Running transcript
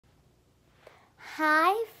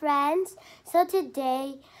Hi friends, so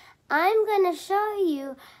today I'm going to show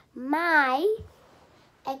you my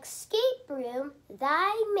escape room that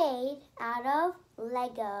I made out of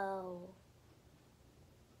Lego.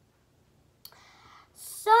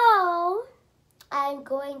 So I'm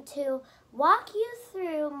going to walk you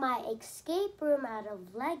through my escape room out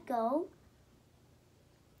of Lego.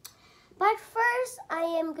 But first I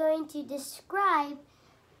am going to describe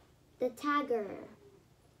the tagger.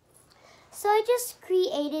 So I just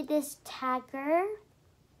created this tagger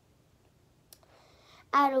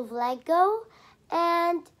out of Lego,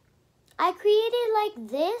 and I created like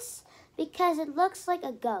this because it looks like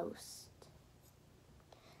a ghost.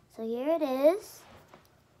 So here it is.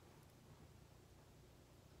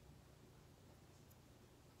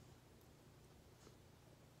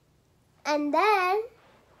 And then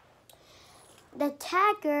the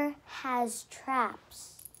tagger has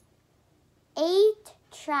traps. 8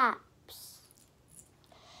 traps.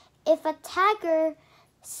 If a tagger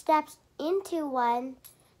steps into one,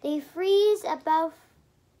 they freeze about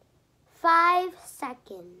 5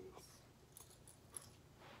 seconds.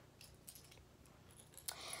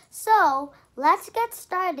 So let's get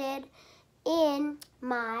started in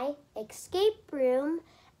my escape room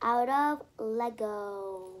out of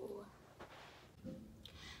Lego.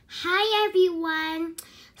 Hi everyone!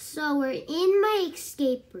 So we're in my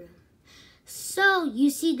escape room. So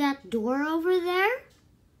you see that door over there?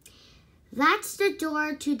 That's the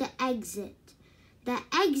door to the exit. The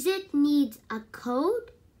exit needs a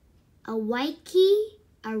code, a white key,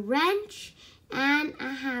 a wrench, and a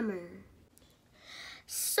hammer.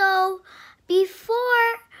 So before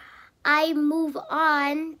I move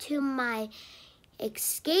on to my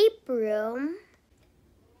escape room,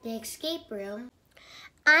 I'm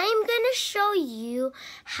going to show you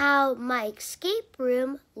how my escape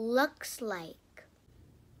room looks like.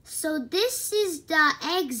 So this is the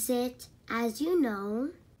exit, as you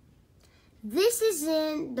know. This is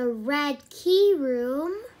in the red key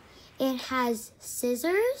room. It has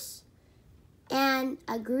scissors and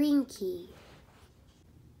a green key.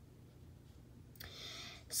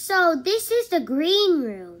 So this is the green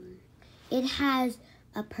room. It has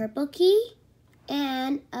a purple key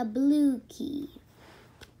and a blue key.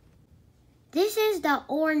 This is the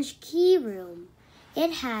orange key room.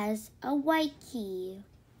 It has a white key.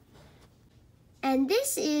 And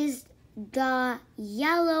this is the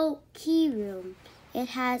yellow key room. It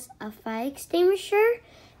has a fire extinguisher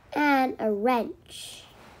and a wrench.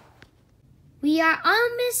 We are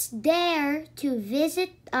almost there to visit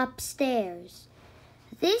upstairs.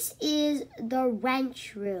 This is the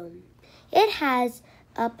wrench room. It has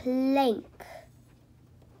a plank.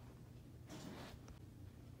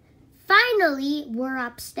 Finally, we're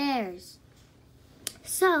upstairs.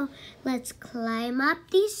 So let's climb up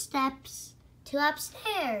these steps to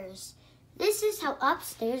upstairs. This is how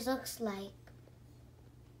upstairs looks like.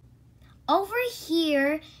 Over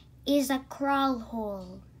here is a crawl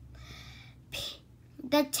hole.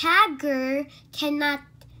 The tagger cannot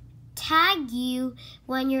tag you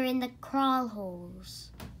when you're in the crawl holes.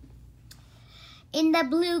 In the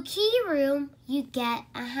blue key room, you get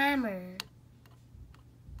a hammer.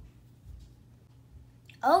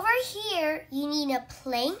 Over here, you need a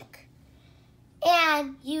plank,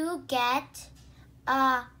 and you get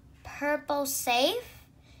a purple safe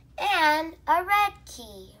and a red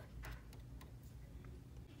key.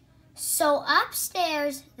 So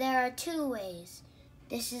upstairs, there are 2 ways.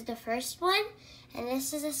 This is the first one, and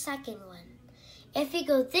this is the second one. If you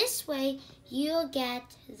go this way, you'll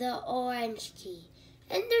get the orange key,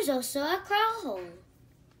 and there's also a crawl hole.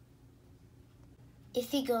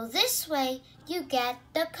 If you go this way, you get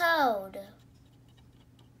the code.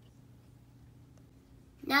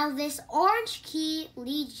 Now this orange key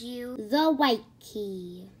leads you the white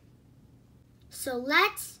key. So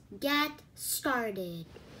let's get started.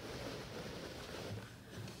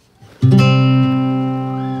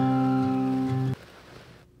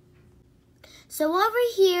 So over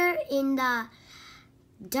here in the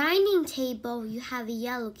dining table, you have a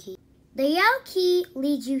yellow key. The yellow key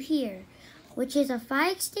leads you here, which is a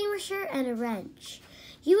fire extinguisher and a wrench.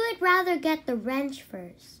 You would rather get the wrench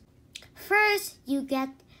first. First, you get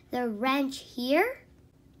the wrench here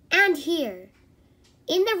and here.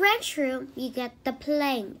 In the wrench room, you get the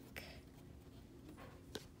plank.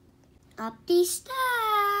 Up these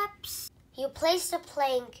steps. You place the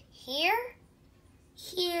plank here,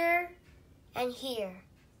 here, and here.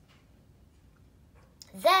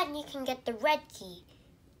 Then you can get the red key.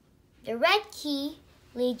 The red key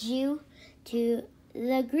leads you to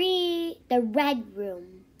the red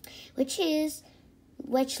room, which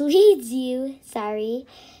leads you,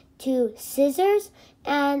 2 scissors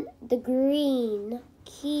and the green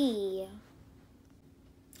key.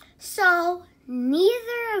 So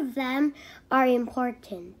neither of them are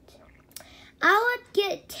important. I would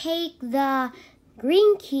take the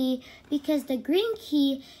green key because the green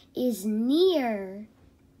key is near.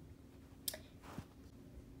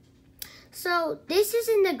 So this is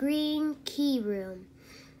in the green key room.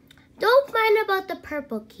 Don't mind about the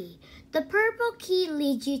purple key. The purple key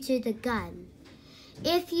leads you to the gun.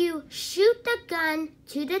 If you shoot the gun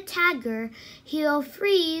to the tagger, he'll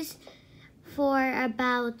freeze for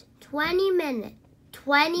about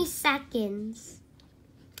 20 seconds.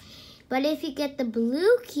 But if you get the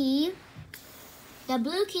blue key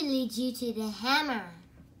leads you to the hammer.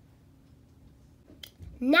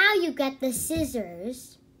 Now you get the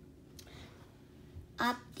scissors.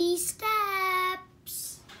 Up these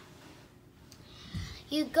steps.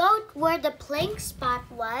 You go where the plank spot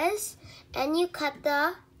was and you cut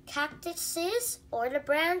the cactuses or the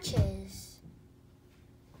branches.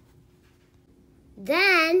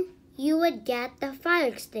 Then you would get the fire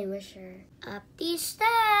extinguisher. Up these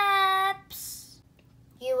steps.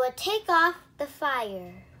 You would take off the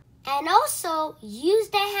fire and also use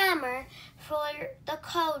the hammer for the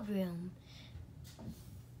code room.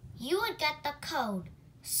 You would get the code,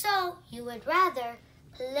 so you would rather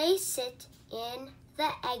place it in the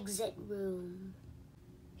exit room.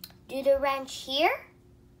 Do the wrench here.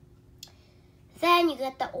 Then you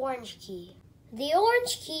get the orange key. The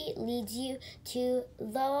orange key leads you to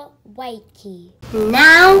the white key.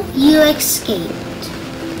 Now you escaped.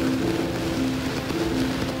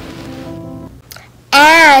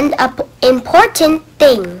 And an important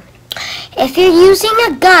thing, if you're using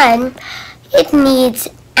a gun, it needs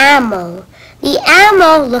ammo. The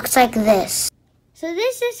ammo looks like this. So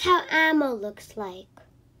this is how ammo looks like.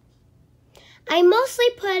 I mostly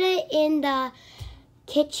put it in the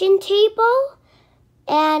kitchen table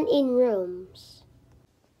and in rooms.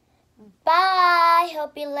 Bye!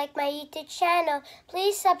 Hope you like my YouTube channel.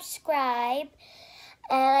 Please subscribe.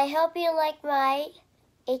 And I hope you like my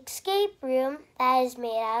escape room that is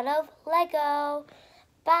made out of Lego.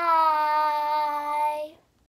 Bye!